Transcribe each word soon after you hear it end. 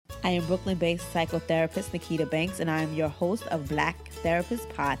I am Brooklyn-based psychotherapist Nikita Banks, and I am your host of Black Therapist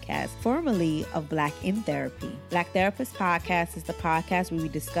Podcast, formerly of Black in Therapy. Black Therapist Podcast is the podcast where we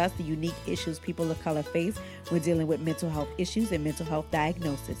discuss the unique issues people of color face when dealing with mental health issues and mental health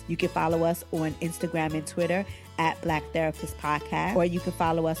diagnosis. You can follow us on Instagram and Twitter at Black Therapist Podcast, or you can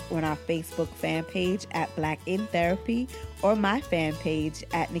follow us on our Facebook fan page at Black in Therapy, or my fan page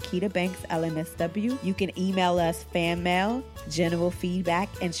at Nikita Banks LMSW. You can email us fan mail, general feedback,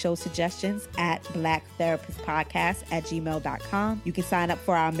 and show suggestions at blacktherapistpodcast@gmail.com. You can sign up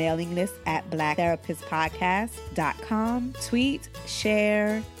for our mailing list at blacktherapistpodcast.com. Tweet,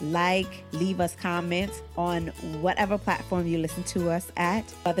 share, like, leave us comments on whatever platform you listen to us at,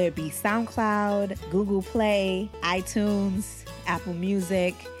 whether it be SoundCloud, Google Play, iTunes, Apple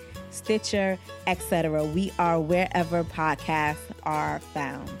Music, Stitcher, etc. We are wherever podcasts are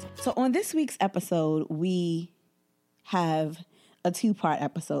found. So on this week's episode, we have a two-part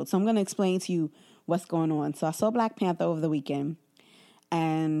episode. So I'm going to explain to you what's going on. So I saw Black Panther over the weekend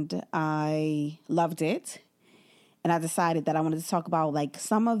and I loved it. And I decided that I wanted to talk about like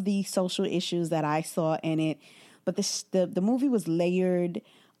some of the social issues that I saw in it. But the movie was layered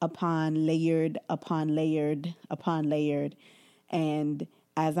upon layered upon layered upon layered. And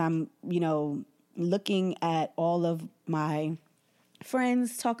as I'm, looking at all of my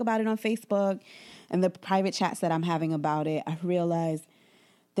friends talk about it on Facebook and the private chats that I'm having about it, I realized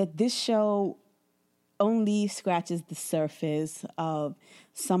that this show only scratches the surface of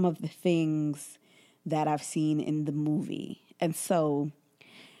some of the things that I've seen in the movie. And so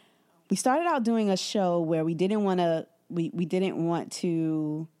we started out doing a show where we didn't want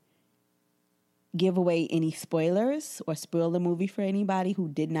to give away any spoilers or spoil the movie for anybody who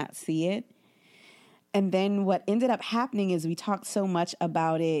did not see it. And then what ended up happening is we talked so much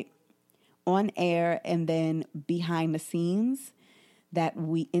about it on air and then behind the scenes that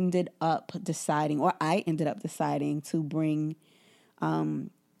I ended up deciding to bring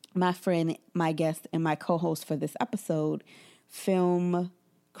my friend, my guest, and my co-host for this episode, film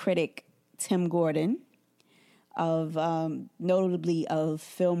critic Tim Gordon, notably of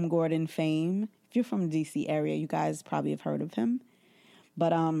Film Gordon fame. If you're from the DC area, you guys probably have heard of him.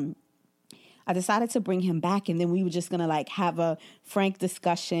 But I decided to bring him back, and then we were just going to have a frank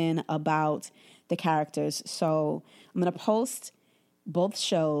discussion about the characters. So I'm going to post both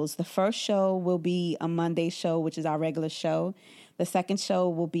shows. The first show will be a Monday show, which is our regular show. The second show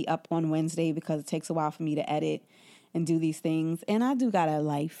will be up on Wednesday because it takes a while for me to edit and do these things. And I do got a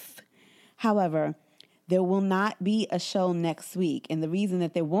life. However, there will not be a show next week. And the reason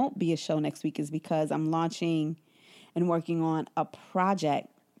that there won't be a show next week is because I'm launching and working on a project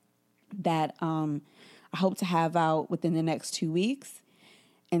that I hope to have out within the next 2 weeks.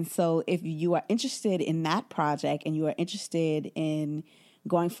 And so if you are interested in that project and you are interested in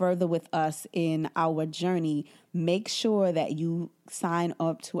going further with us in our journey, make sure that you sign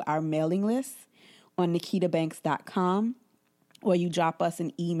up to our mailing list on nikitabanks.com, or you drop us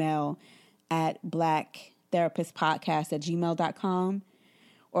an email at blacktherapistpodcast@gmail.com,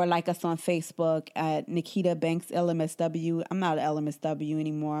 or like us on Facebook at Nikita Banks LMSW. I'm not an LMSW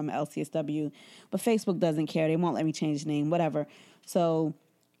anymore. I'm an LCSW. But Facebook doesn't care. They won't let me change the name, whatever. So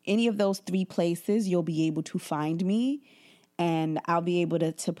any of those three places, you'll be able to find me. And I'll be able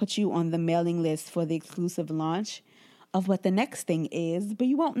to put you on the mailing list for the exclusive launch of what the next thing is. But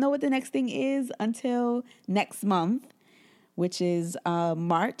you won't know what the next thing is until next month, which is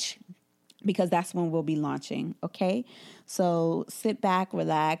March, because that's when we'll be launching, okay? So sit back,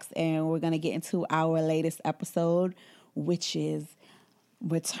 relax, and we're going to get into our latest episode, which is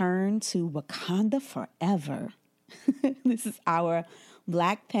Return to Wakanda Forever. This is our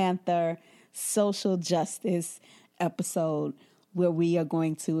Black Panther social justice episode where we are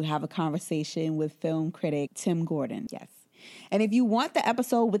going to have a conversation with film critic Tim Gordon. Yes. And if you want the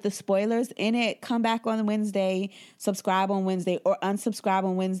episode with the spoilers in it, come back on Wednesday, subscribe on Wednesday, or unsubscribe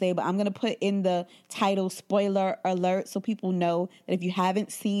on Wednesday. But I'm going to put in the title spoiler alert so people know that if you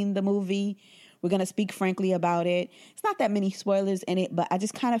haven't seen the movie, we're going to speak frankly about it. It's not that many spoilers in it, but I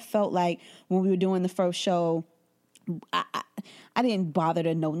just kind of felt like when we were doing the first show, I didn't bother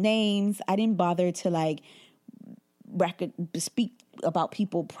to know names. I didn't bother to speak about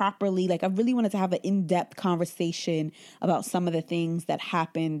people properly. I really wanted to have an in-depth conversation about some of the things that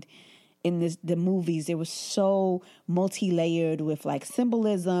happened in the movies. They were so multi-layered with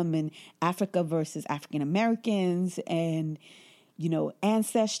symbolism and Africa versus African Americans and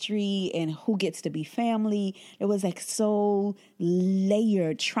ancestry and who gets to be family. It was so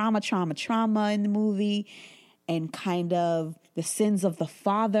layered, trauma in the movie, and kind of the sins of the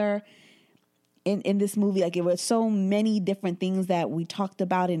father. in this movie. Like, it was so many different things that we talked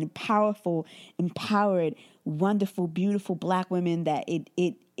about, and powerful, empowered, wonderful, beautiful Black women that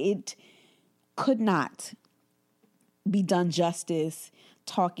it could not be done justice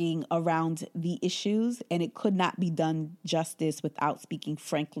talking around the issues, and it could not be done justice without speaking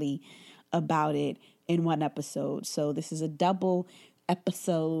frankly about it in one episode. So this is a double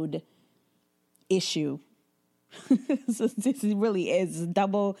episode issue. So this really is a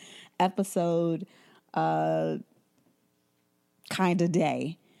double episode kind of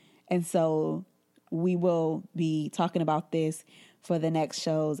day. And so we will be talking about this for the next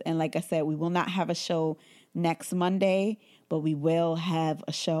shows. And like I said, we will not have a show next Monday, but we will have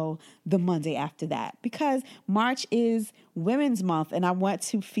a show the Monday after that, because March is Women's Month, and I want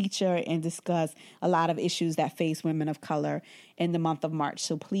to feature and discuss a lot of issues that face women of color in the month of March.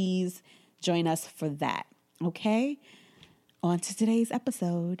 So please join us for that. Okay? On to today's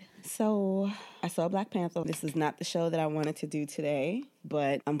episode. So I saw Black Panther. This is not the show that I wanted to do today,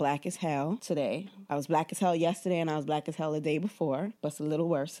 but I'm Black as hell today. I was Black as hell yesterday, and I was Black as hell the day before, but it's a little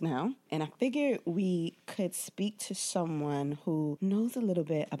worse now. And I figured we could speak to someone who knows a little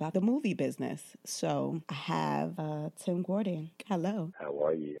bit about the movie business. So I have Tim Gordon. Hello. How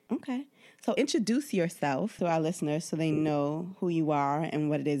are you? Okay. So introduce yourself to our listeners so they know who you are and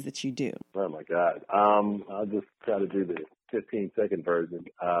what it is that you do. Oh, my God. I'll just try to do the 15-second version.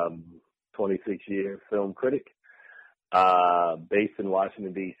 26-year film critic, based in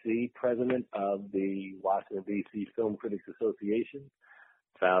Washington, D.C., president of the Washington, D.C. Film Critics Association,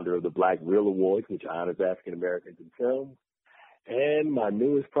 founder of the Black Reel Awards, which honors African Americans in film. And my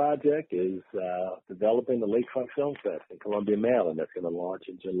newest project is developing the Lakefront Film Fest in Columbia, Maryland. That's going to launch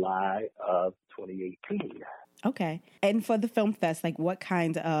in July of 2018. Okay. And for the Film Fest, like, what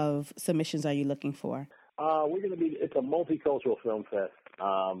kind of submissions are you looking for? It's a multicultural film fest.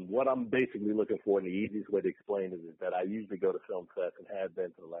 What I'm basically looking for, and the easiest way to explain it, is that I usually go to film fest and have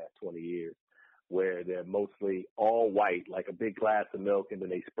been for the last 20 years, where they're mostly all white, like a big glass of milk, and then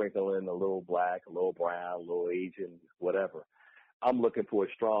they sprinkle in a little black, a little brown, a little Asian, whatever. I'm looking for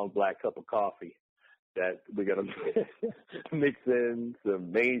a strong Black cup of coffee that we're going to mix in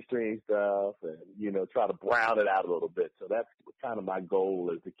some mainstream stuff and, try to brown it out a little bit. So that's kind of my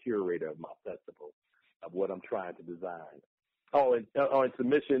goal as the curator of my festival, of what I'm trying to design. And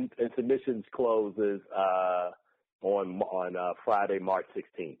submissions closes on Friday, March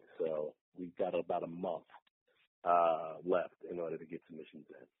 16th. So we've got about a month left in order to get submissions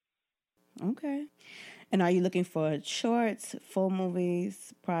in. Okay. And are you looking for shorts, full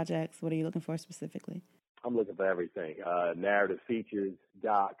movies, projects? What are you looking for specifically? I'm looking for everything. Narrative features,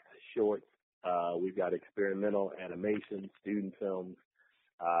 docs, shorts. We've got experimental animation, student films.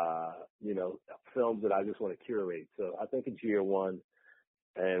 Films that I just want to curate. So I think it's year one,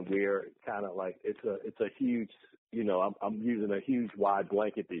 and we're kind of like, it's a huge, I'm using a huge wide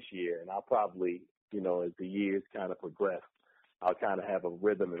blanket this year, and I'll probably, as the years kind of progress, I'll kind of have a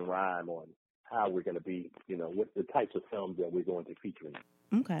rhythm and rhyme on how we're going to be, what the types of films that we're going to feature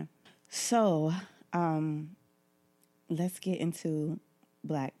in. Okay. So, let's get into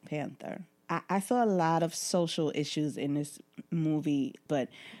Black Panther. I saw a lot of social issues in this movie, but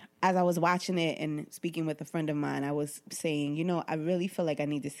as I was watching it and speaking with a friend of mine, I was saying, I really feel like I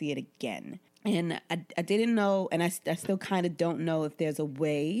need to see it again. And I didn't know, and I still kind of don't know if there's a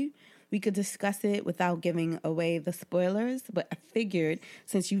way we could discuss it without giving away the spoilers. But I figured,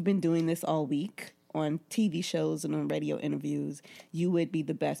 since you've been doing this all week on TV shows and on radio interviews, you would be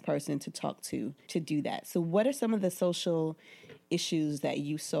the best person to talk to do that. So what are some of the social issues that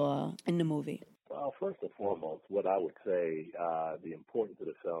you saw in the movie? Well, first and foremost, what I would say, the importance of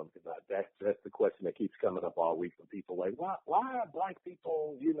the film, because that's the question that keeps coming up all week from people. Like, why are Black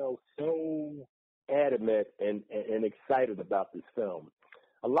people, so adamant and excited about this film?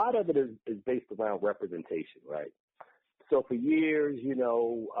 A lot of it is based around representation, right? So for years,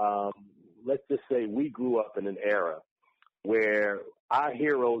 let's just say we grew up in an era where our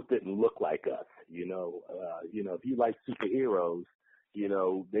heroes didn't look like us. If you like superheroes,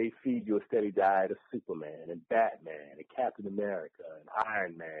 they feed you a steady diet of Superman and Batman and Captain America and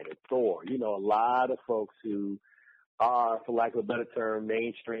Iron Man and Thor. A lot of folks who are, for lack of a better term,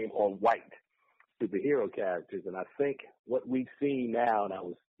 mainstream or white superhero characters. And I think what we've seen now, and I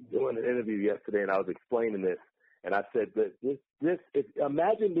was doing an interview yesterday and I was explaining this, and I said that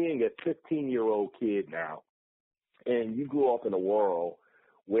imagine being a 15-year-old kid now, and you grew up in a world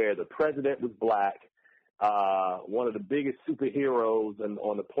where the president was Black, one of the biggest superheroes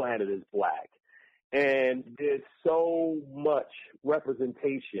on the planet is Black. And there's so much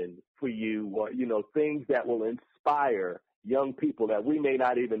representation for you, or, things that will inspire young people that we may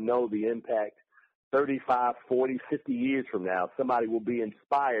not even know the impact 35, 40, 50 years from now, somebody will be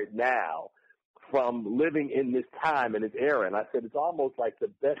inspired now from living in this time and this era. And I said, it's almost like the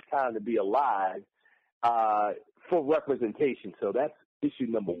best time to be alive for representation. So that's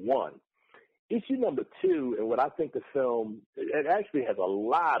issue number one. Issue number two, and what I think the film, it actually has a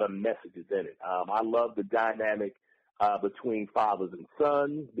lot of messages in it. I love the dynamic between fathers and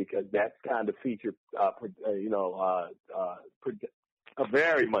sons, because that's kind of featured,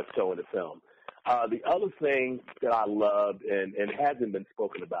 very much so in the film. The other thing that I loved and hasn't been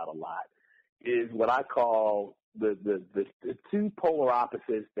spoken about a lot is what I call the two polar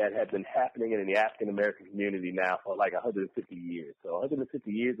opposites that have been happening in the African American community now for like 150 years. So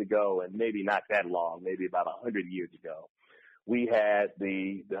 150 years ago, and maybe not that long, maybe about 100 years ago, we had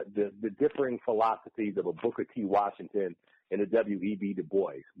the differing philosophies of a Booker T. Washington and a W.E.B. Du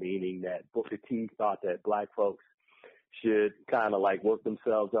Bois, meaning that Booker T. thought that black folks should kind of like work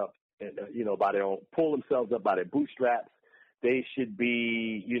themselves up, and, by their own, pull themselves up by their bootstraps. They should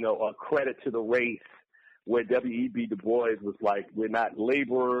be, a credit to the race, where W.E.B. Du Bois was like, we're not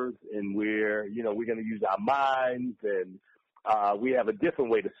laborers, and we're going to use our minds, and we have a different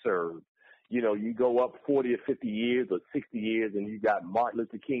way to serve. You go up 40 or 50 years or 60 years, and you got Martin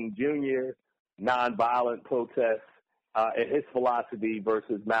Luther King Jr., nonviolent protests, and his philosophy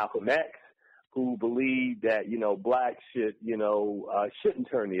versus Malcolm X, who believed that, blacks shouldn't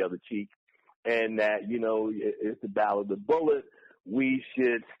turn the other cheek, and that, it's the battle of the bullet. We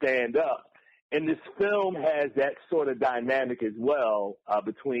should stand up. And this film has that sort of dynamic as well,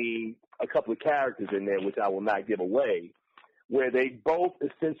 between a couple of characters in there, which I will not give away, where they both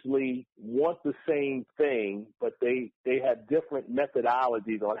essentially want the same thing, but they have different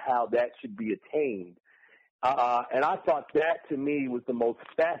methodologies on how that should be attained. And I thought that, to me, was the most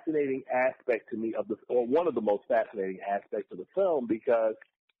fascinating aspect to me or one of the most fascinating aspects of the film, because,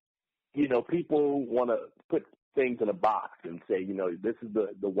 people want to put things in a box and say, this is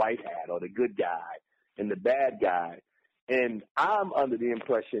the white hat or the good guy and the bad guy. And I'm under the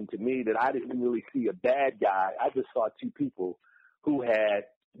impression, to me, that I didn't really see a bad guy. I just saw two people who had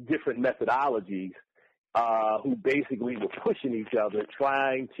different methodologies, who basically were pushing each other,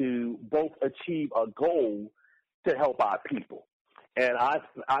 trying to both achieve a goal to help our people. And I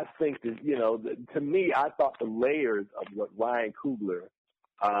think that, to me, I thought the layers of what Ryan Coogler,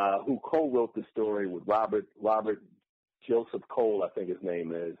 who co-wrote the story with Robert Joseph Cole, I think his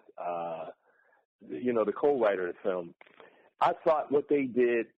name is, the co-writer of the film, I thought what they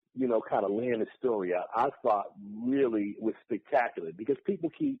did, kind of laying the story out, I thought really was spectacular, because people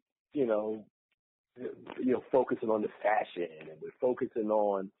keep, focusing on the fashion, and we're focusing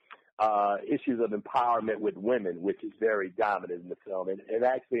on issues of empowerment with women, which is very dominant in the film. And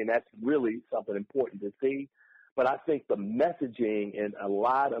that's really something important to see. But I think the messaging and a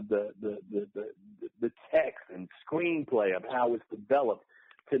lot of the text and screenplay of how it's developed,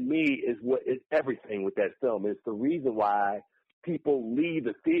 to me, is what is everything with that film. It's the reason why people leave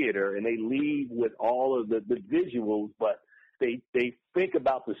the theater and they leave with all of the visuals, but they think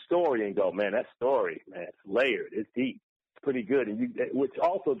about the story and go, man, that story, man, it's layered, it's deep, it's pretty good. And which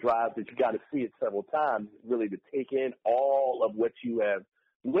also drives that you got to see it several times, really, to take in all of what you have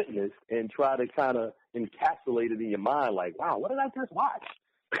witnessed and try to kind of encapsulate it in your mind, like, wow, what did I just watch?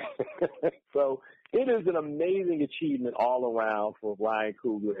 So it is an amazing achievement all around for Ryan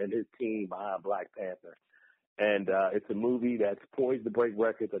Coogler and his team behind Black Panther. And it's a movie that's poised to break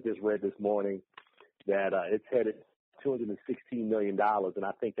records. I just read this morning that it's headed $216 million, and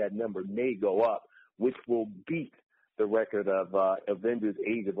I think that number may go up, which will beat the record of Avengers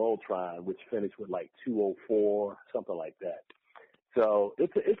Age of Ultron, which finished with like 204, something like that. So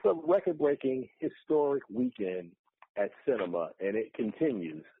it's a record-breaking, historic weekend at cinema, and it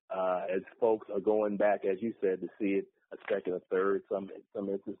continues as folks are going back, as you said, to see it a second, a third, some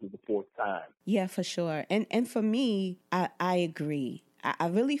instances the fourth time. Yeah, for sure. And for me, I agree. I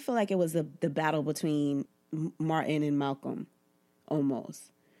really feel like it was the battle between Martin and Malcolm,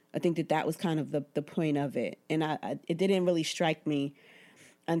 almost. I think that was kind of the point of it. And it didn't really strike me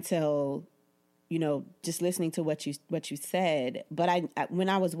until, just listening to what you said. But I when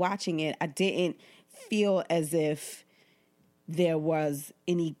I was watching it, I didn't feel as if there was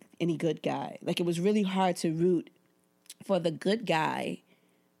any good guy. Like, it was really hard to root for the good guy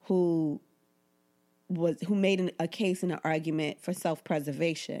who made a case and an argument for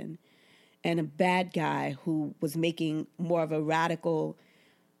self-preservation, and a bad guy who was making more of a radical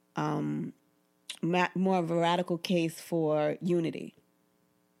case for unity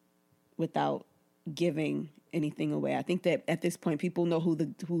without giving anything away. I think that at this point, people know who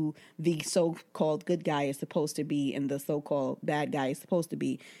the so-called good guy is supposed to be and the so-called bad guy is supposed to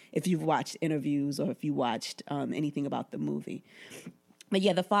be if you've watched interviews or if you watched anything about the movie. But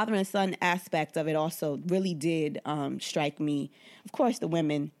yeah, the father and son aspect of it also really did strike me. Of course, the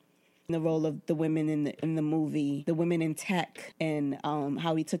women, the role of the women in the movie, the women in tech, and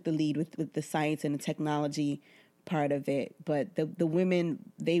how he took the lead with the science and the technology part of it. But the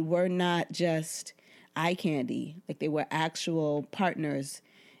women, they were not just eye candy. Like, they were actual partners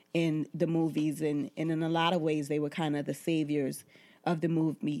in the movies, and in a lot of ways they were kind of the saviors of the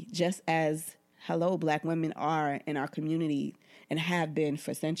movie, just as Black women are in our community and have been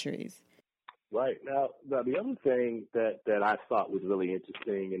for centuries. Right. Now the other thing that I thought was really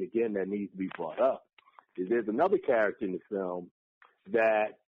interesting, and again, that needs to be brought up, is there's another character in the film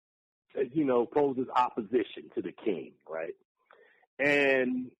that, poses opposition to the king, right?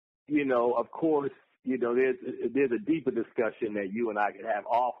 And, of course, there's a deeper discussion that you and I could have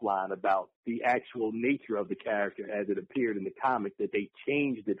offline about the actual nature of the character as it appeared in the comic, that they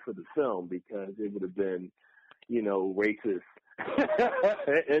changed it for the film because it would have been, racist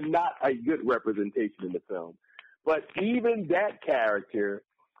and not a good representation in the film. But even that character,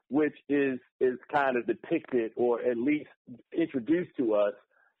 which is kind of depicted or at least introduced to us,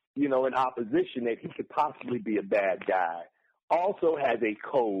 in opposition that he could possibly be a bad guy, also has a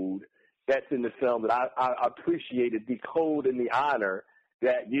code that's in the film that I appreciated, the code and the honor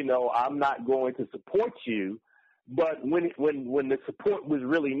that, I'm not going to support you, but when the support was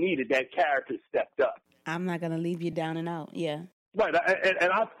really needed, that character stepped up. I'm not going to leave you down and out, yeah. Right,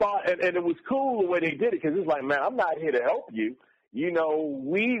 and I thought, and it was cool the way they did it, because it's like, man, I'm not here to help you.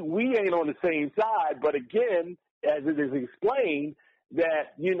 We ain't on the same side, but again, as it is explained,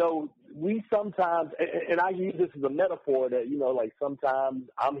 that, we sometimes, and I use this as a metaphor that, like sometimes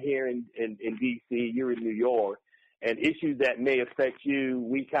I'm here in D.C., you're in New York, and issues that may affect you,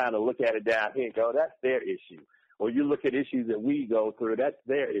 we kind of look at it down here and go, that's their issue. Or you look at issues that we go through, that's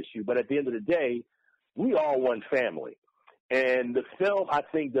their issue. But at the end of the day, we all one family. And the film, I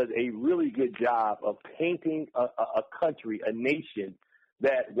think, does a really good job of painting a country, a nation,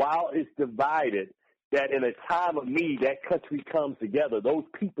 that while it's divided, that in a time of need, that country comes together. Those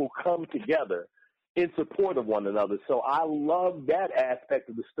people come together in support of one another. So I love that aspect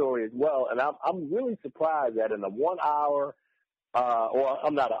of the story as well. And I'm really surprised that in a 1 hour, in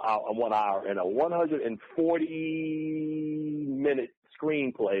a 140-minute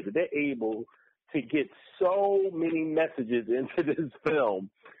screenplay, that they're able to get so many messages into this film.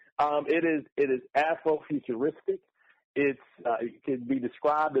 It is Afrofuturistic. It can be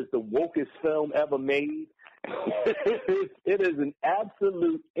described as the wokest film ever made. It is an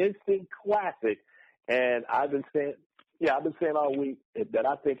absolute instant classic, and I've been saying all week that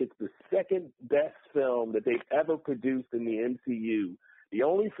I think it's the second best film that they've ever produced in the MCU. The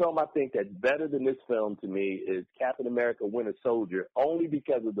only film I think that's better than this film to me is Captain America: Winter Soldier, only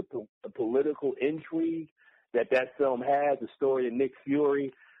because of the political intrigue that film has, the story of Nick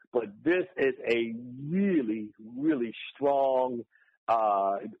Fury. But this is a really, really strong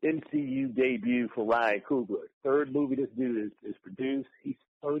MCU debut for Ryan Coogler. Third movie this dude is produced. He's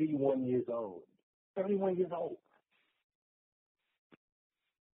 31 years old. 31 years old.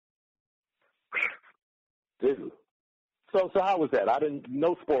 Dude. So how was that?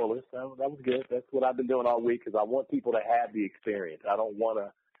 No spoilers. That was good. That's what I've been doing all week, because I want people to have the experience. I don't want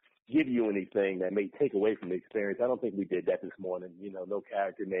to give you anything that may take away from the experience. I don't think we did that this morning. No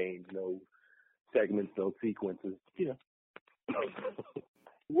character names, no segments, no sequences.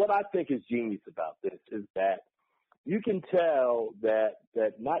 What I think is genius about this is that you can tell that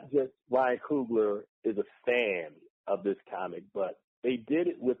not just Ryan Coogler is a fan of this comic, but they did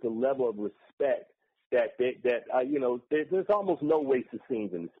it with the level of respect that there's almost no wasted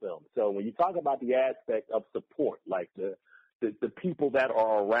scenes in this film. So when you talk about the aspect of support, like the people that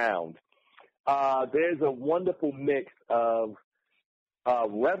are around, there's a wonderful mix of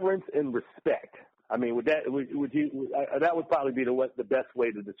reverence and respect. I mean, that would probably be the best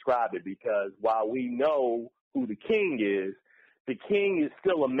way to describe it, because while we know who the king is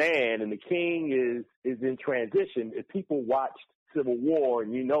still a man, and the king is in transition. If people watched Civil War,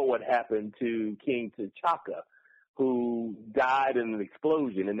 and what happened to King T'Chaka, who died in an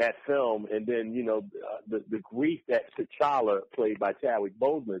explosion in that film, and then, the grief that T'Challa, played by Chadwick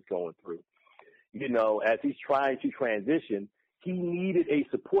Boseman, is going through. As he's trying to transition, he needed a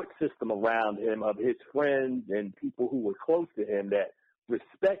support system around him of his friends and people who were close to him that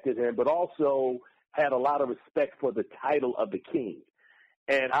respected him, but also had a lot of respect for the title of the king.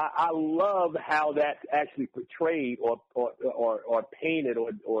 And I love how that's actually portrayed or painted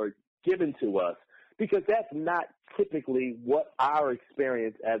or given to us because that's not typically what our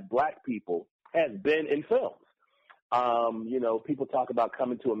experience as black people has been in films. People talk about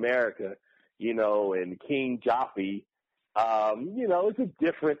Coming to America, and King Joffrey. It's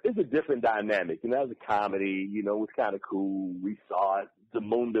a different dynamic. That was a comedy. It was kind of cool. We saw it.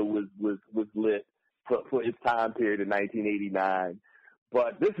 Zamunda was lit for its time period in 1989.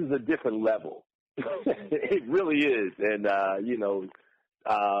 But this is a different level. It really is. And,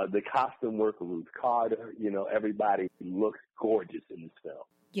 the costume work, Ruth Carter, everybody looks gorgeous in this film.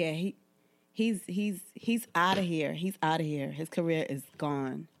 Yeah, he's out of here. He's out of here. His career is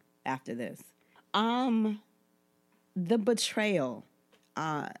gone after this. The betrayal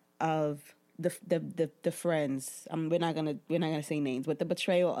of the friends. We're not gonna say names, but the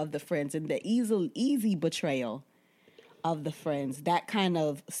betrayal of the friends and the easy betrayal of the friends, that kind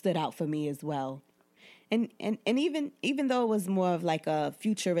of stood out for me as well. And even though it was more of like a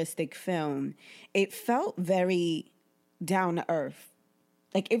futuristic film, it felt very down to earth.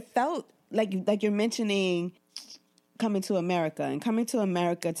 Like it felt like you're mentioning Coming to America. And Coming to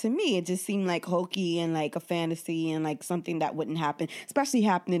America, to me, it just seemed like hokey and like a fantasy and like something that wouldn't happen, especially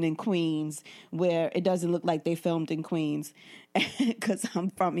happening in Queens, where it doesn't look like they filmed in Queens, because I'm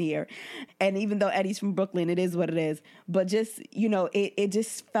from here. And even though Eddie's from Brooklyn, it is what it is. But just, it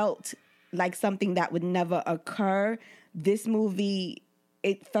just felt like something that would never occur. This movie,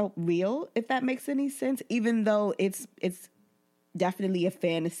 it felt real, if that makes any sense, even though it's definitely a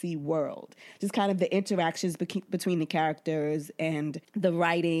fantasy world. Just kind of the interactions between the characters and the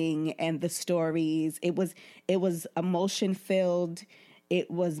writing and the stories. It was emotion filled. It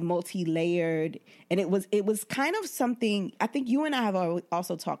was multi-layered, and it was kind of something. I think you and I have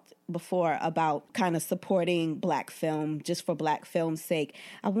also talked before about kind of supporting black film just for black film's sake.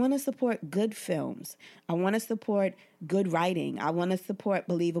 I want to support good films. I want to support good writing. I want to support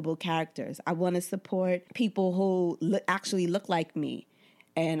believable characters. I want to support people who actually look like me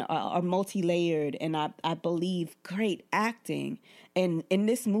and are multi-layered, and I believe great acting. And in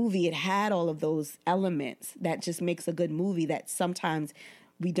this movie, it had all of those elements that just makes a good movie that sometimes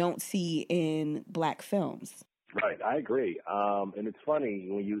we don't see in black films. Right, I agree. And it's funny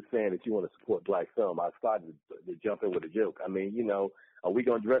when you were saying that you want to support black film, I started to jump in with a joke. I mean, are we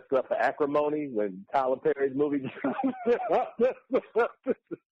going to dress up for acrimony when Tyler Perry's movie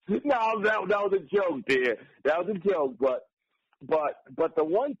No, that was a joke, dear. That was a joke, but the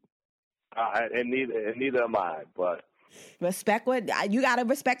one, and neither am I. But respect you gotta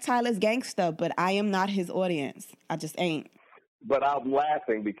respect Tyler's gangster, but I am not his audience. I just ain't. But I'm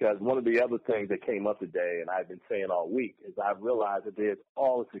laughing because one of the other things that came up today, and I've been saying all week, is I've realized that there's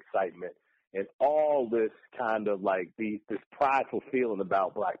all this excitement and all this kind of like this prideful feeling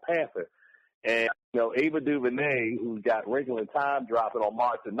about Black Panther. And, Ava DuVernay, who's got Wrinkle in Time dropping on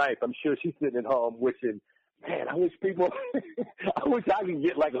March the 9th, I'm sure she's sitting at home wishing, man, I wish I could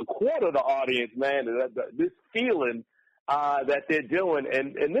get like a quarter of the audience, man, this feeling that they're doing.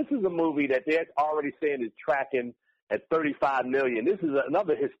 And this is a movie that they're already saying is tracking at $35 million. This is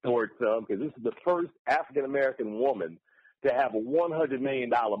another historic film because this is the first African-American woman to have a $100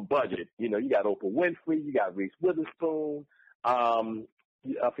 million budget. You got Oprah Winfrey, you got Reese Witherspoon.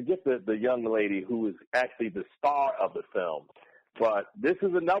 I forget the young lady who is actually the star of the film. But this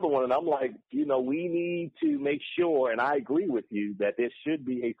is another one, and I'm like, we need to make sure, and I agree with you, that there should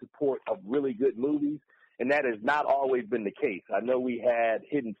be a support of really good movies, and that has not always been the case. I know we had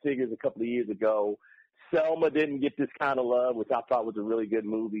Hidden Figures a couple of years ago. Selma didn't get this kind of love, which I thought was a really good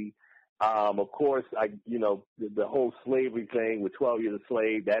movie. Of course, the whole slavery thing with 12 Years a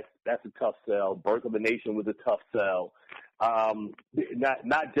Slave, that's a tough sell. Birth of a Nation was a tough sell.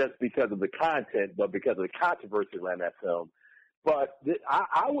 Not just because of the content, but because of the controversy around that film. But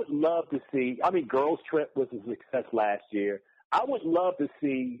I would love to see, Girls Trip was a success last year. I would love to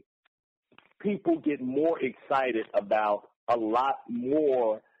see people get more excited about a lot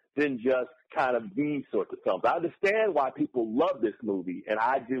more than just kind of these sorts of films. I understand why people love this movie, and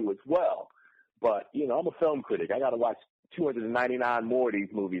I do as well. But, I'm a film critic. I got to watch 299 more of these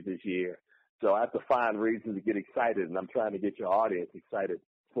movies this year. So I have to find reasons to get excited, and I'm trying to get your audience excited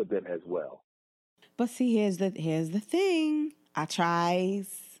for them as well. But see, here's the thing. I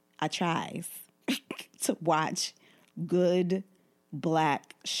tries to watch good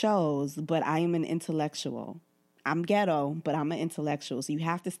black shows, but I am an intellectual. I'm ghetto, but I'm an intellectual, so you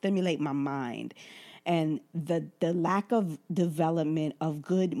have to stimulate my mind. And the lack of development of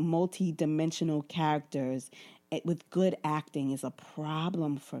good multi-dimensional characters with good acting is a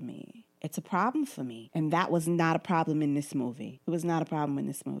problem for me. It's a problem for me. And that was not a problem in this movie. It was not a problem in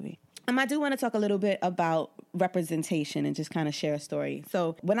this movie. I do want to talk a little bit about representation and just kind of share a story.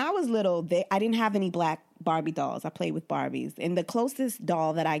 So when I was little, I didn't have any black Barbie dolls. I played with Barbies. And the closest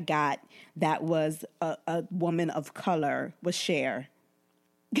doll that I got that was a woman of color was Cher.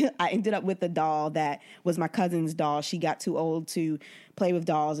 I ended up with a doll that was my cousin's doll. She got too old to play with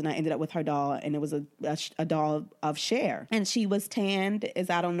dolls, and I ended up with her doll, and it was a doll of Cher. And she was tanned as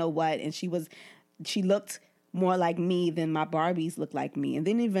I don't know what, and she looked more like me than my Barbies looked like me. And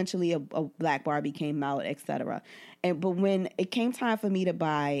then eventually a black Barbie came out, etc. But when it came time for me to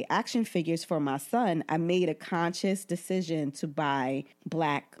buy action figures for my son, I made a conscious decision to buy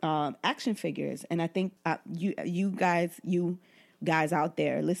black action figures. And I think you guys out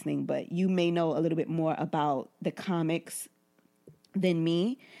there listening, but you may know a little bit more about the comics than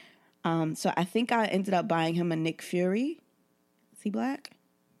me. So I think I ended up buying him a Nick Fury. Is he black?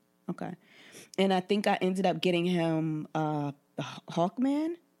 Okay. And I think I ended up getting him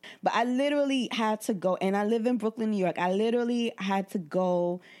Hawkman. But I literally had to go, and I live in Brooklyn, New York. I literally had to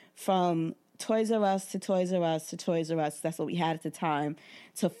go from Toys R Us to Toys R Us to Toys R Us. That's what we had at the time,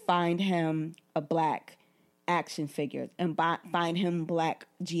 to find him a black action figure and find him black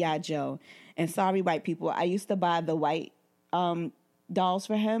G.I. Joe. And sorry, white people, I used to buy the white dolls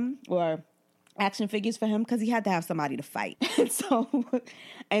for him, or action figures for him, because he had to have somebody to fight.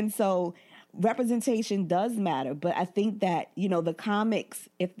 and so representation does matter. But I think that, the comics,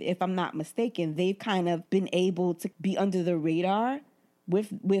 if I'm not mistaken, they've kind of been able to be under the radar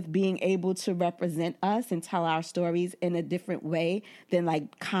with being able to represent us and tell our stories in a different way than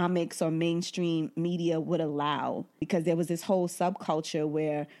like comics or mainstream media would allow, because there was this whole subculture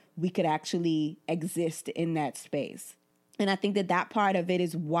where we could actually exist in that space. And I think that part of it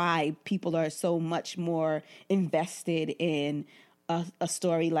is why people are so much more invested in a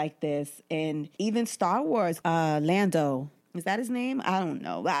story like this. And even Star Wars, Lando, is that his name? I don't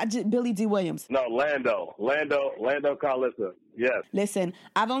know. Billy D. Williams. No, Lando Calrissian. Yes. Listen,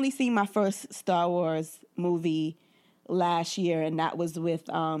 I've only seen my first Star Wars movie last year, and that was with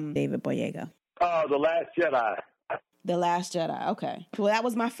David Boyega. Oh, The Last Jedi. The Last Jedi. Okay. Well, that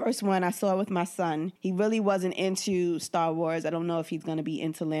was my first one. I saw it with my son. He really wasn't into Star Wars. I don't know if he's going to be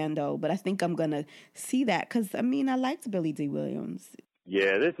into Lando, but I think I'm going to see that because, I liked Billy D. Williams.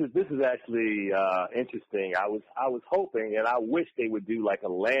 Yeah, this is actually interesting. I was hoping, and I wish they would do like a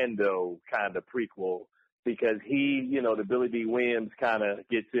Lando kind of prequel, because he, the Billy D. Williams kind of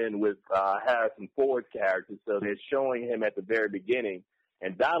gets in with Harrison Ford's character, so they're showing him at the very beginning.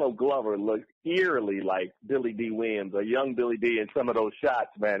 And Donald Glover looks eerily like Billy D. Williams, a young Billy D. in some of those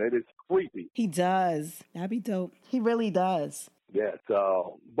shots, man. It is creepy. He does. That'd be dope. He really does. Yeah,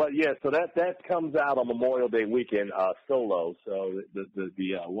 so that comes out on Memorial Day weekend, Solo, so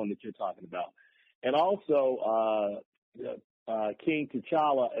the one that you're talking about. And also, King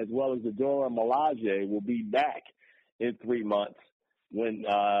T'Challa as well as Dora Milaje will be back in 3 months when,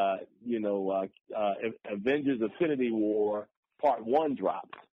 Avengers Infinity War Part 1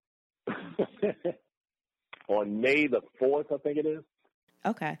 drops on May the 4th, I think it is.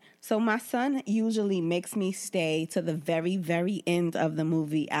 Okay. So my son usually makes me stay to the very, very end of the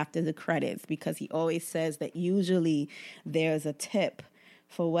movie after the credits, because he always says that usually there's a tip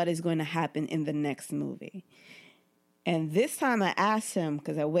for what is going to happen in the next movie. And this time I asked him,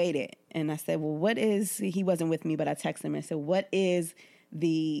 because I waited, and I said, well, he wasn't with me, but I texted him and said, what is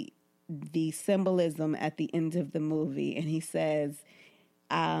the symbolism at the end of the movie? And he says,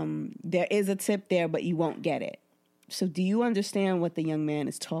 there is a tip there, but you won't get it. So do you understand what the young man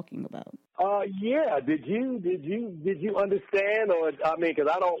is talking about? Yeah. Did you understand? Or, because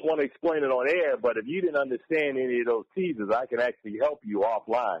I don't want to explain it on air, but if you didn't understand any of those teasers, I can actually help you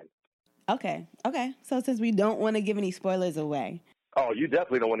offline. Okay. So since we don't want to give any spoilers away. Oh, you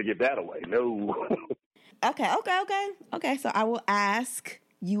definitely don't want to give that away. No. Okay. So I will ask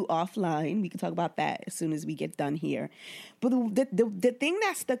you offline. We can talk about that as soon as we get done here. But the thing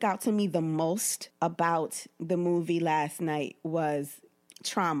that stuck out to me the most about the movie last night was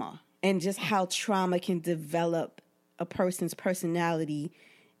trauma, and just how trauma can develop a person's personality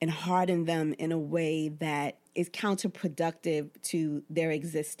and harden them in a way that is counterproductive to their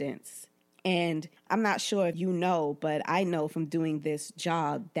existence. And I'm not sure if you know, but I know from doing this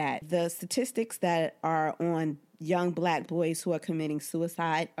job that the statistics that are on young black boys who are committing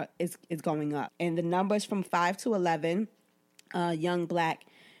suicide is going up. And the numbers from 5 to 11, young black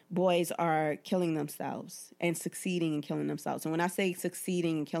boys are killing themselves and succeeding in killing themselves. And when I say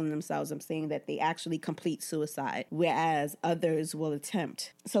succeeding in killing themselves, I'm saying that they actually complete suicide, whereas others will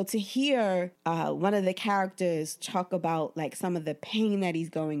attempt. So to hear one of the characters talk about like some of the pain that he's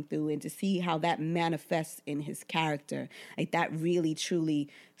going through and to see how that manifests in his character, like that really truly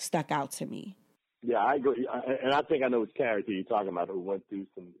stuck out to me. Yeah, I agree. And I think I know which character you're talking about who went through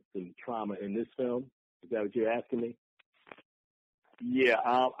some trauma in this film. Is that what you're asking me? Yeah,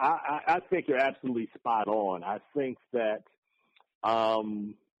 I think you're absolutely spot on. I think that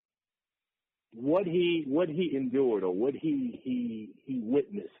what he endured or what he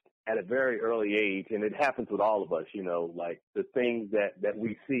witnessed at a very early age, and it happens with all of us, you know, like the things that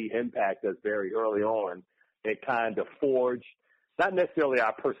we see impact us very early on, that kind of forge not necessarily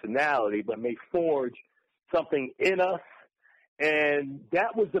our personality, but may forge something in us. And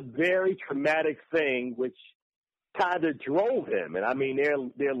that was a very traumatic thing, which kind of drove him. And I mean,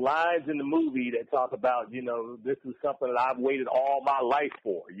 there are lines in the movie that talk about, you know, this is something that I've waited all my life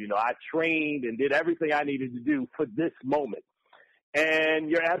for. You know, I trained and did everything I needed to do for this moment. And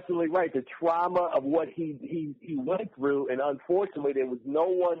you're absolutely right. The trauma of what he went through, and unfortunately, there was no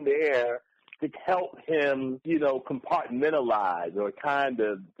one there to help him, you know, compartmentalize or kind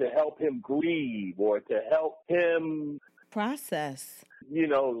of to help him grieve or to help him process. You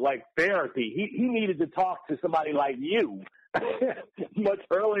know, like therapy. He needed to talk to somebody like you much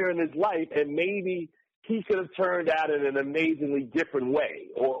earlier in his life, and maybe he could have turned out in an amazingly different way,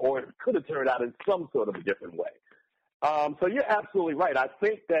 or it could have turned out in some sort of a different way. So you're absolutely right. I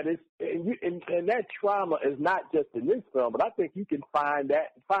think that and that trauma is not just in this film, but I think you can find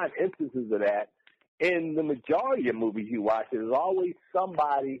instances of that in the majority of movies you watch. There's always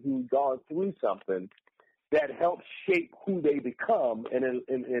somebody who's gone through something that helps shape who they become, and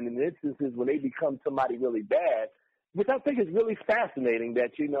in instances when they become somebody really bad, which I think is really fascinating.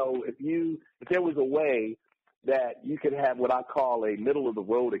 That, you know, if there was a way that you could have what I call a middle of the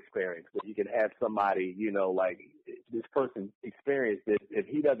road experience, where you could have somebody, you know, like this person experienced it. If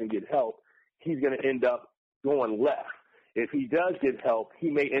he doesn't get help, he's going to end up going left. If he does get help, he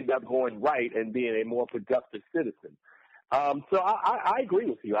may end up going right and being a more productive citizen. So I agree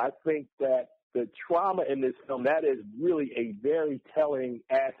with you. I think that the trauma in this film, that is really a very telling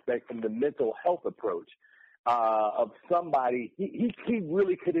aspect from the mental health approach. Of somebody, he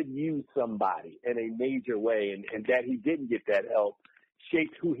really could have used somebody in a major way, and that he didn't get that help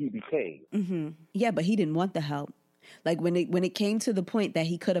shaped who he became. Mm-hmm. Yeah, but he didn't want the help. Like when it came to the point that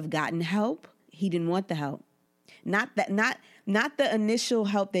he could have gotten help, he didn't want the help. Not the initial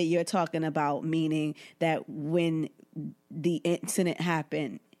help that you're talking about, meaning that when the incident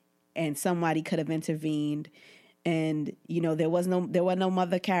happened and somebody could have intervened, and you know there were no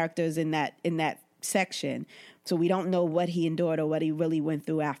mother characters in that section, so we don't know what he endured or what he really went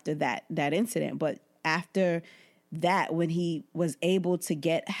through after that incident. But after that, when he was able to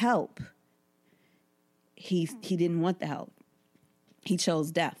get help, he didn't want the help. He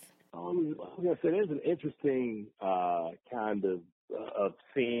chose death. I was going to say, there's an interesting kind of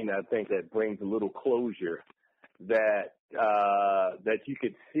scene, I think, that brings a little closure, that you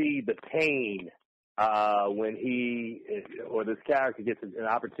could see the pain when he or this character gets an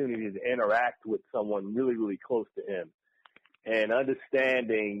opportunity to interact with someone really, really close to him, and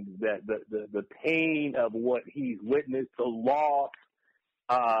understanding that the pain of what he's witnessed, the loss,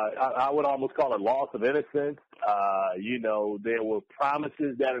 I would almost call it loss of innocence. You know, there were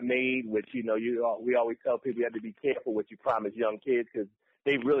promises that are made, which, you know, we always tell people you have to be careful what you promise young kids, because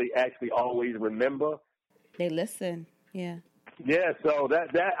they really actually always remember. They listen, yeah. Yeah, so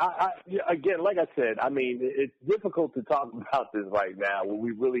I again, like I said, I mean, it's difficult to talk about this right now when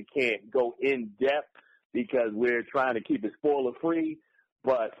we really can't go in depth because we're trying to keep it spoiler free.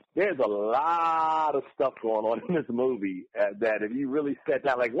 But there's a lot of stuff going on in this movie that if you really sat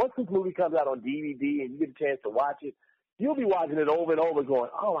down, like once this movie comes out on DVD and you get a chance to watch it, you'll be watching it over and over going,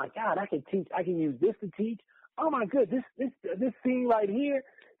 oh my God, I can use this to teach. Oh my goodness, this scene right here.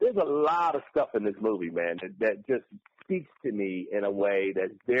 There's a lot of stuff in this movie, man, that just speaks to me in a way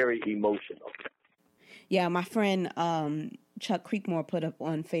that's very emotional. Yeah, my friend Chuck Creekmore put up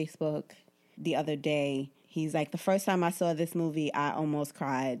on Facebook the other day. He's like, the first time I saw this movie, I almost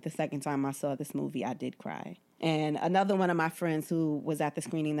cried. The second time I saw this movie, I did cry. And another one of my friends who was at the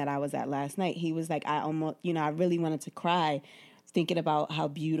screening that I was at last night, he was like, I really wanted to cry thinking about how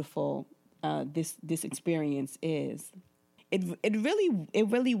beautiful this experience is. It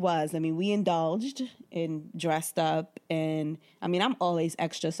really was. I mean, we indulged and dressed up, and I mean, I'm always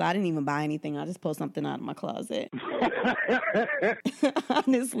extra, so I didn't even buy anything. I just pulled something out of my closet.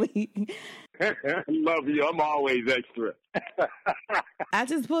 Honestly, love you. I'm always extra. I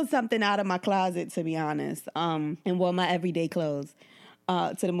just pulled something out of my closet, to be honest, and wore my everyday clothes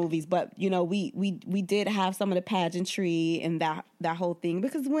to the movies. But you know, we did have some of the pageantry and that whole thing,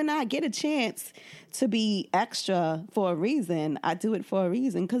 because when I get a chance to be extra for a reason, I do it for a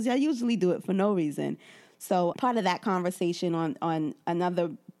reason, because I usually do it for no reason. So part of that conversation on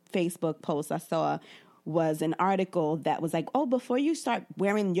another Facebook post I saw was an article that was like, oh, before you start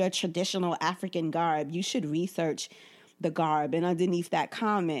wearing your traditional African garb, you should research the garb. And underneath that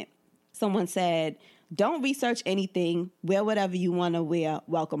comment, someone said, don't research anything, wear whatever you want to wear,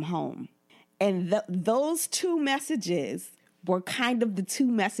 welcome home. And those two messages were kind of the two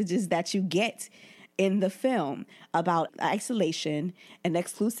messages that you get in the film about isolation and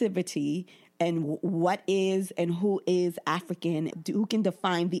exclusivity and what is and who is African, who can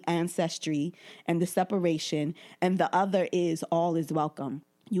define the ancestry and the separation. And the other is all is welcome.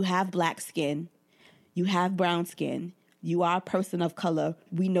 You have black skin, you have brown skin, you are a person of color,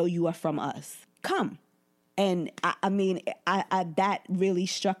 we know you are from us. Come. And I mean, that really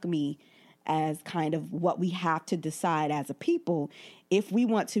struck me as kind of what we have to decide as a people, if we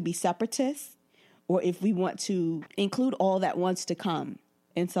want to be separatists or if we want to include all that wants to come.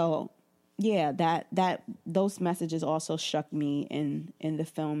 And so, yeah, that those messages also struck me in the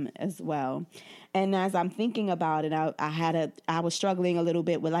film as well. And as I'm thinking about it, I was struggling a little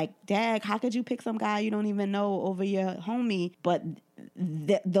bit with like, Dag, how could you pick some guy you don't even know over your homie? But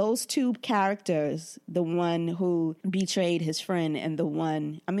those two characters, the one who betrayed his friend and the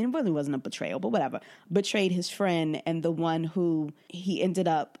one, I mean, it really wasn't a betrayal, but whatever, betrayed his friend and the one who he ended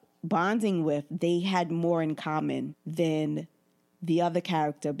up bonding with, they had more in common than the other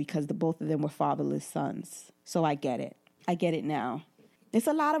character, because both of them were fatherless sons. So I get it. I get it now. It's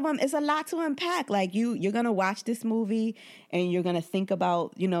a lot of them. It's a lot to unpack. Like you're going to watch this movie and you're going to think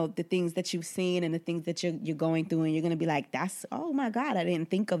about, you know, the things that you've seen and the things that you're going through. And you're going to be like, oh my God, I didn't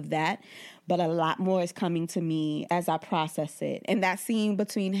think of that. But a lot more is coming to me as I process it. And that scene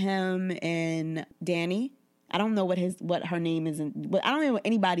between him and Danny, I don't know what her name is, but I don't know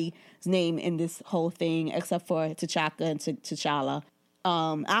anybody's name in this whole thing except for T'Chaka and T'Challa.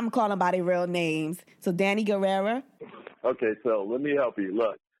 I'm calling by their real names. So Danny Guerrero. Okay, so let me help you.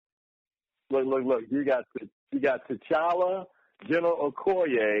 Look. You got T'Challa, General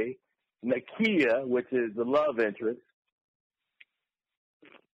Okoye, Nakia, which is the love interest,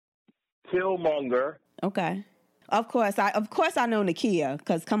 Killmonger. Okay, of course I know Nakia,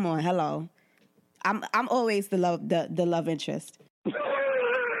 because come on, hello. I'm always the love interest.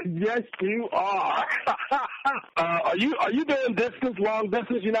 Yes, you are. Are you doing distance, long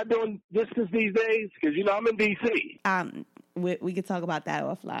distance? You're not doing distance these days? Because, you know, I'm in D.C. We could talk about that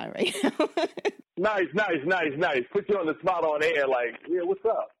offline right now. Nice. Put you on the spot on air like, yeah, what's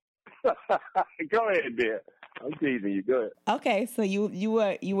up? Go ahead, dear. I'm teasing you. Go ahead. Okay, so you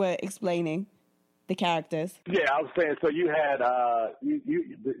were explaining the characters. Yeah, I was saying, so you had, you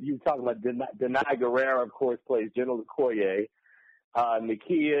were talking about Denai Guerrero, of course, plays General Okoye.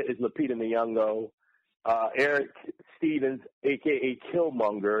 Nakia is Lupita Nyong'o. Eric Stevens, a.k.a.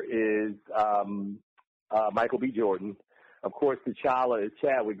 Killmonger, is Michael B. Jordan. Of course, T'Challa is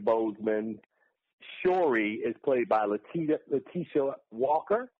Chadwick Boseman. Shuri is played by Letitia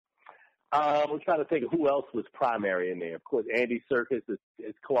Walker. I'm trying to think of who else was primary in there. Of course, Andy Serkis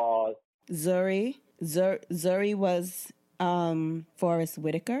is Claus. Zuri was Forrest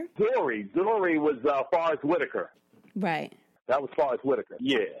Whitaker. Zuri was Forrest Whitaker. Right. That was Forrest Whitaker.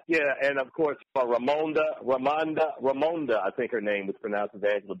 Yeah, and of course Ramonda, I think her name was pronounced as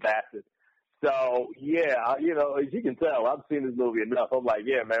Angela Bassett. So yeah, you know, as you can tell, I've seen this movie enough. I'm like,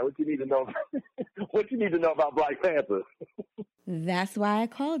 yeah, man, what you need to know? What you need to know about Black Panther? That's why I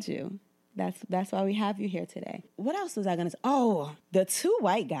called you. That's why we have you here today. What else was I going to say? Oh, the two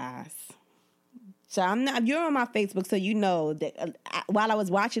white guys. So you're on my Facebook, so you know that while I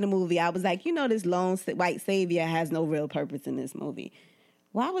was watching the movie, I was like, you know, this lone white savior has no real purpose in this movie.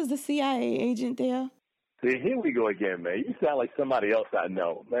 Why was the CIA agent there? See, here we go again, man. You sound like somebody else I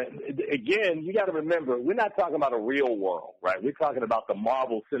know. Man, again, you got to remember, we're not talking about a real world, right? We're talking about the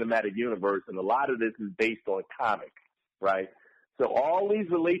Marvel Cinematic Universe, and a lot of this is based on comics, right? So all these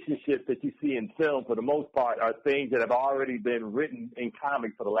relationships that you see in film, for the most part, are things that have already been written in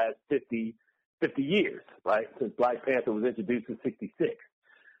comics for the last 50 years, right, since Black Panther was introduced in 1966.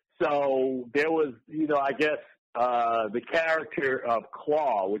 So there was, you know, I guess the character of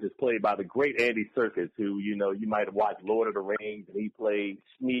Claw, which is played by the great Andy Serkis, who, you know, you might have watched Lord of the Rings, and he played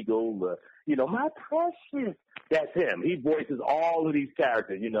Smeagol, my precious. That's him. He voices all of these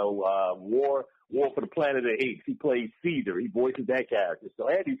characters, War for the Planet of the Apes. He plays Caesar. He voices that character. So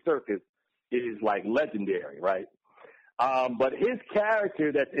Andy Serkis is like legendary, right? But his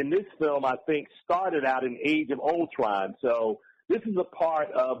character that's in this film, I think, started out in Age of Ultron. So this is a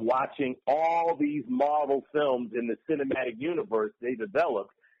part of watching all these Marvel films in the cinematic universe they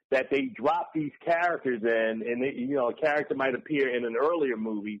developed, that they drop these characters in, and a character might appear in an earlier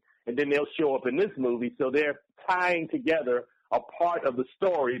movie, and then they'll show up in this movie. So they're tying together a part of the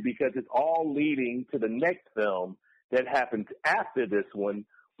story because it's all leading to the next film that happens after this one,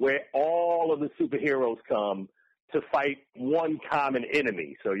 where all of the superheroes come to fight one common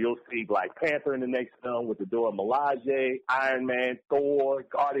enemy. So you'll see Black Panther in the next film with the Dora Milaje, Iron Man, Thor,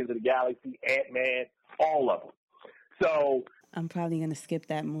 Guardians of the Galaxy, Ant-Man, all of them. So I'm probably going to skip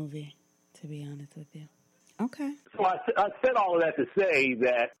that movie, to be honest with you. Okay. So I said all of that to say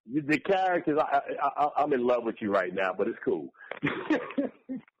that the characters, I'm in love with you right now, but it's cool.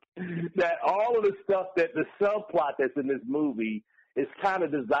 That all of the stuff, that the subplot that's in this movie is kind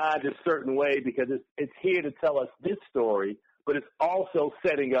of designed a certain way because it's here to tell us this story, but it's also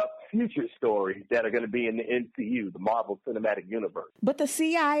setting up future stories that are going to be in the MCU, the Marvel Cinematic Universe. But the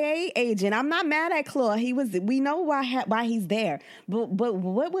CIA agent, I'm not mad at Claw. We know why he's there. But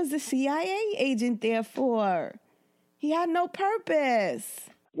what was the CIA agent there for? He had no purpose.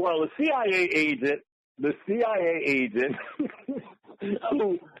 Well, the CIA agent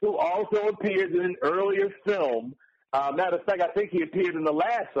who also appears in an earlier film. Matter of fact, I think he appeared in the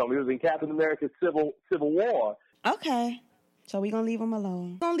last film. He was in Captain America: Civil War. Okay. So we're going to leave him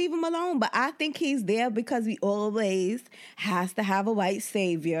alone. But I think he's there because we always has to have a white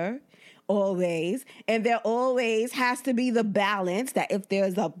savior. Always. And there always has to be the balance that if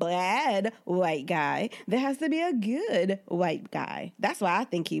there's a bad white guy, there has to be a good white guy. That's why I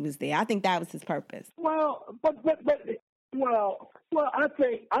think he was there. I think that was his purpose. Well, I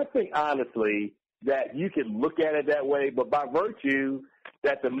think honestly that you can look at it that way, but by virtue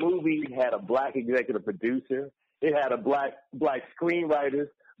that the movie had a black executive producer, it had a black screenwriter,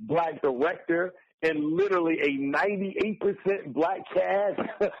 black director, and literally a 98% black cast.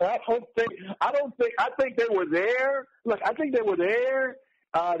 I think they were there. Look, I think they were there.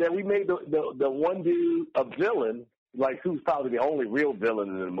 That we made the one dude a villain, like who's probably the only real villain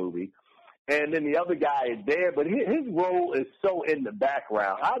in the movie. And then the other guy is there, but his role is so in the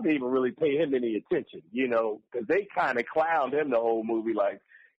background. I didn't even really pay him any attention, because they kind of clowned him the whole movie. Like,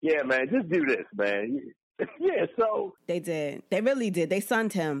 yeah, man, just do this, man. Yeah, so they did. They really did. They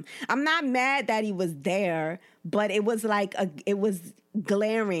sunned him. I'm not mad that he was there, but it was like it was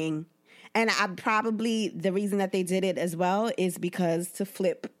glaring, and the reason that they did it as well is because to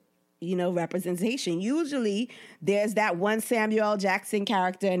flip, representation. Usually, there's that one Samuel L. Jackson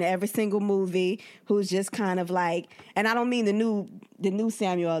character in every single movie who's just kind of like, and I don't mean the new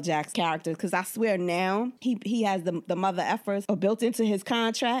Samuel L. Jackson character, because I swear now he has the mother effers built into his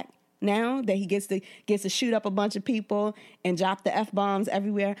contract. Now that he gets to shoot up a bunch of people and drop the F-bombs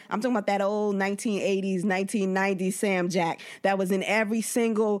everywhere. I'm talking about that old 1980s, 1990s Sam Jack that was in every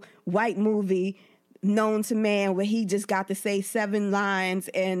single white movie known to man, where he just got to say 7 lines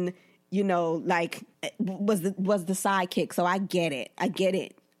and, was the sidekick. So I get it.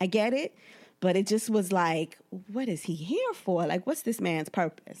 But it just was like, what is he here for? Like, what's this man's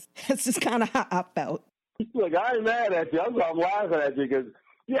purpose? That's just kind of how I felt. Look, I ain't mad at you. I'm laughing at you because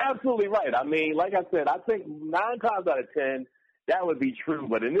you're absolutely right. I mean, like I said, I think 9 times out of 10 that would be true.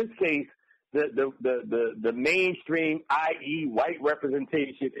 But in this case, the mainstream, i.e., white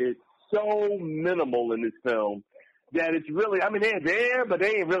representation, is so minimal in this film that it's really, I mean, they're there, but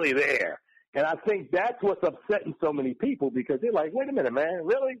they ain't really there. And I think that's what's upsetting so many people because they're like, wait a minute, man,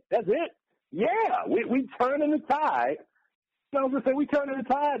 really? That's it? Yeah, we turning the tide. I was going to say we turning the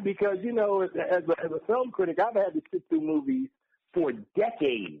tide because, as a film critic, I've had to sit through movies for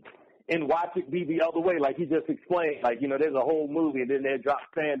decades and watch it be the other way, like he just explained. Like, there's a whole movie, and then they drop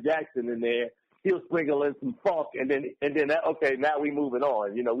Sam Jackson in there. He'll sprinkle in some funk, and then that, okay, now we moving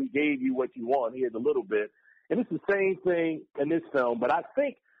on. We gave you what you want. Here's a little bit. And it's the same thing in this film. But I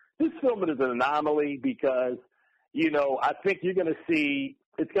think this film is an anomaly because, I think you're going to see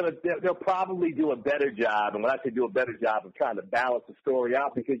they'll probably do a better job. And when I say do a better job of trying to balance the story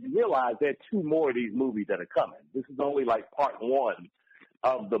out, because you realize there are 2 more of these movies that are coming. This is only like part 1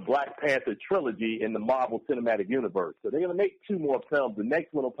 of the Black Panther trilogy in the Marvel Cinematic Universe. So they're going to make 2 more films. The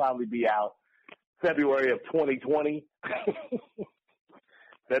next one will probably be out February of 2020.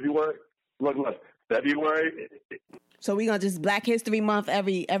 February. Look, February. So we're gonna just Black History Month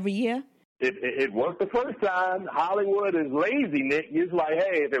every year? It worked the first time. Hollywood is lazy, Nick. It's like,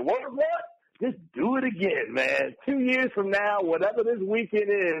 hey, if it worked once, just do it again, man. 2 years from now, whatever this weekend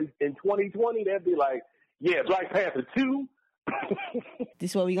is in 2020, they'll be like, yeah, Black Panther 2.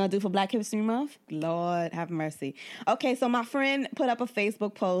 This is what we're going to do for Black History Month? Lord have mercy. Okay, so my friend put up a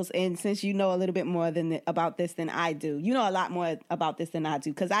Facebook post, and since you know a little bit more about this than I do, you know a lot more about this than I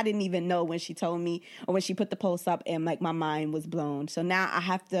do, because I didn't even know when she told me or when she put the post up, and like my mind was blown. So now I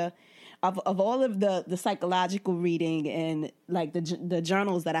have to, of all of the psychological reading and like the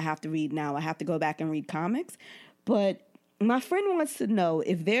journals that I have to read now, I have to go back and read comics. But my friend wants to know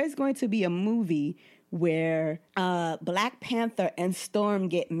if there's going to be a movie where Black Panther and Storm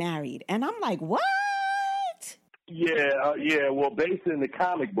get married. And I'm like, what? Yeah. Well, based in the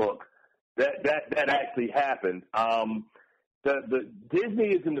comic book, that actually happened. The Disney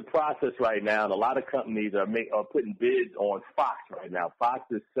is in the process right now, and a lot of companies are putting bids on Fox right now. Fox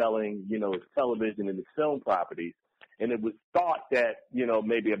is selling, its television and its film properties. And it was thought that,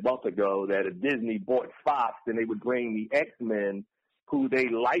 maybe a month ago that if Disney bought Fox, then they would bring the X-Men, who they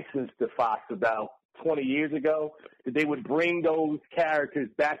licensed to Fox about 20 years ago, that they would bring those characters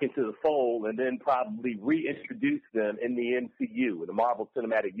back into the fold and then probably reintroduce them in the MCU, in the Marvel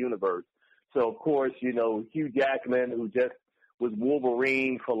Cinematic Universe. So, of course, Hugh Jackman, who just was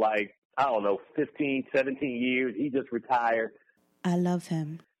Wolverine for 15, 17 years, he just retired. I love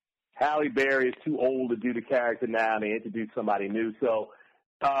him. Halle Berry is too old to do the character now, and they introduced somebody new. So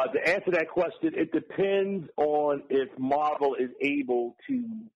to answer that question, it depends on if Marvel is able to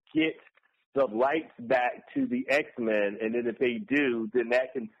get the rights back to the X-Men, and then if they do, then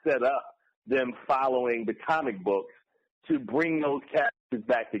that can set up them following the comic books to bring those characters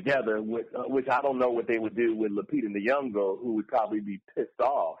back together, which I don't know what they would do with Lupita Nyong'o, who would probably be pissed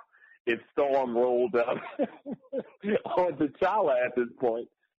off if Storm rolled up on T'Challa at this point.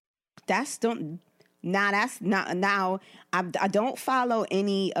 I don't follow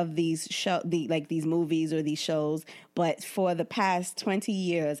any of these these movies or these shows, but for the past 20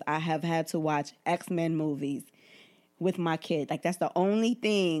 years, I have had to watch X-Men movies with my kid. Like, that's the only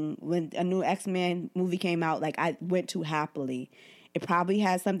thing when a new X-Men movie came out, like, I went to happily. It probably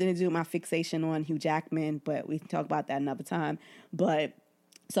has something to do with my fixation on Hugh Jackman, but we can talk about that another time. But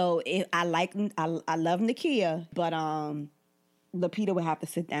so I love Nakia, but Lupita would have to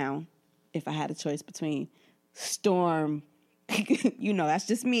sit down if I had a choice between Storm. That's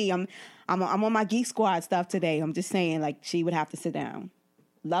just me. I'm on my Geek Squad stuff today. I'm just saying, like, she would have to sit down.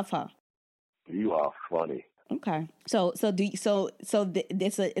 Love her. You are funny. Okay. So it's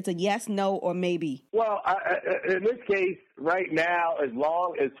a yes, no, or maybe. Well, in this case, right now, as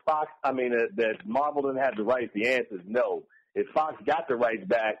long as Fox, that Marvel didn't have the rights, the answer is no. If Fox got the rights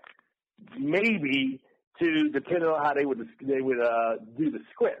back, maybe, depending on how they would do the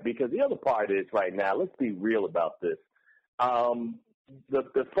script. Because the other part is right now, let's be real about this.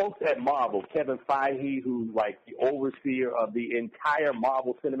 The folks at Marvel, Kevin Feige, who's like the overseer of the entire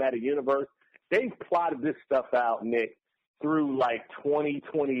Marvel Cinematic Universe, they've plotted this stuff out, Nick, through like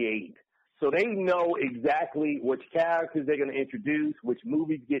 2028. So they know exactly which characters they're going to introduce, which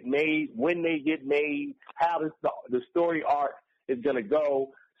movies get made, when they get made, how the story arc is going to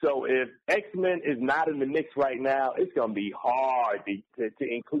go. So if X-Men is not in the mix right now, it's going to be hard to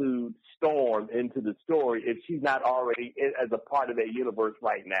include Storm into the story if she's not already as a part of that universe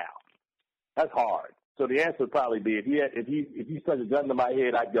right now. That's hard. So the answer would probably be if you stuck a gun to my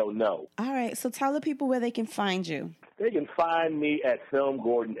head, I'd go no. All right. So tell the people where they can find you. They can find me at Film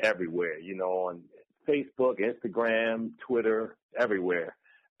Gordon everywhere, on Facebook, Instagram, Twitter, everywhere.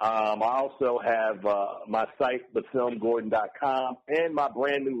 I also have my site, thefilmgordon.com, and my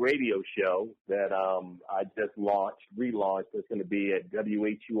brand new radio show that I just relaunched. It's going to be at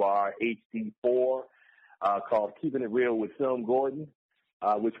WHUR HD4 called Keeping It Real with Film Gordon,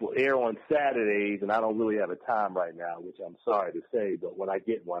 which will air on Saturdays, and I don't really have a time right now, which I'm sorry to say, but when I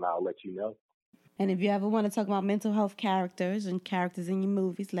get one, I'll let you know. And if you ever want to talk about mental health characters and characters in your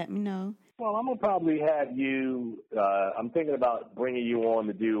movies, let me know. Well, I'm going to probably have you, I'm thinking about bringing you on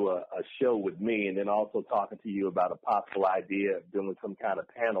to do a show with me and then also talking to you about a possible idea of doing some kind of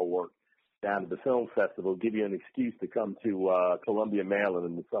panel work down at the film festival, give you an excuse to come to Columbia, Maryland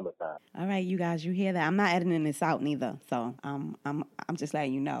in the summertime. All right, you guys, you hear that? I'm not editing this out neither, so I'm just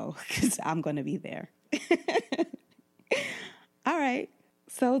letting you know because I'm going to be there. All right.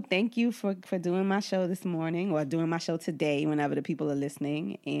 So thank you for doing my show this morning, or doing my show today, whenever the people are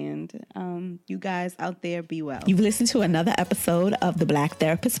listening. And you guys out there, be well. You've listened to another episode of the Black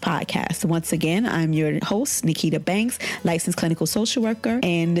Therapist Podcast. Once again, I'm your host, Nikita Banks, licensed clinical social worker.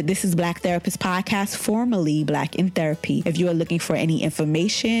 And this is Black Therapist Podcast, formerly Black in Therapy. If you are looking for any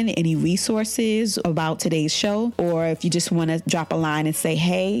information, any resources about today's show, or if you just want to drop a line and say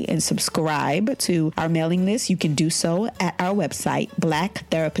hey and subscribe to our mailing list, you can do so at our website,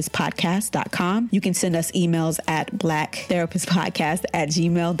 blacktherapistpodcast.com. You can send us emails at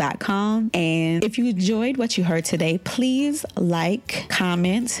blacktherapistpodcast@gmail.com. And if you enjoyed what you heard today, please like,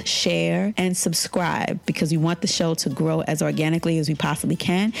 comment, share, and subscribe, because we want the show to grow as organically as we possibly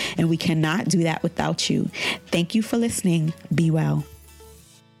can, and we cannot do that without you. Thank you for listening. Be well.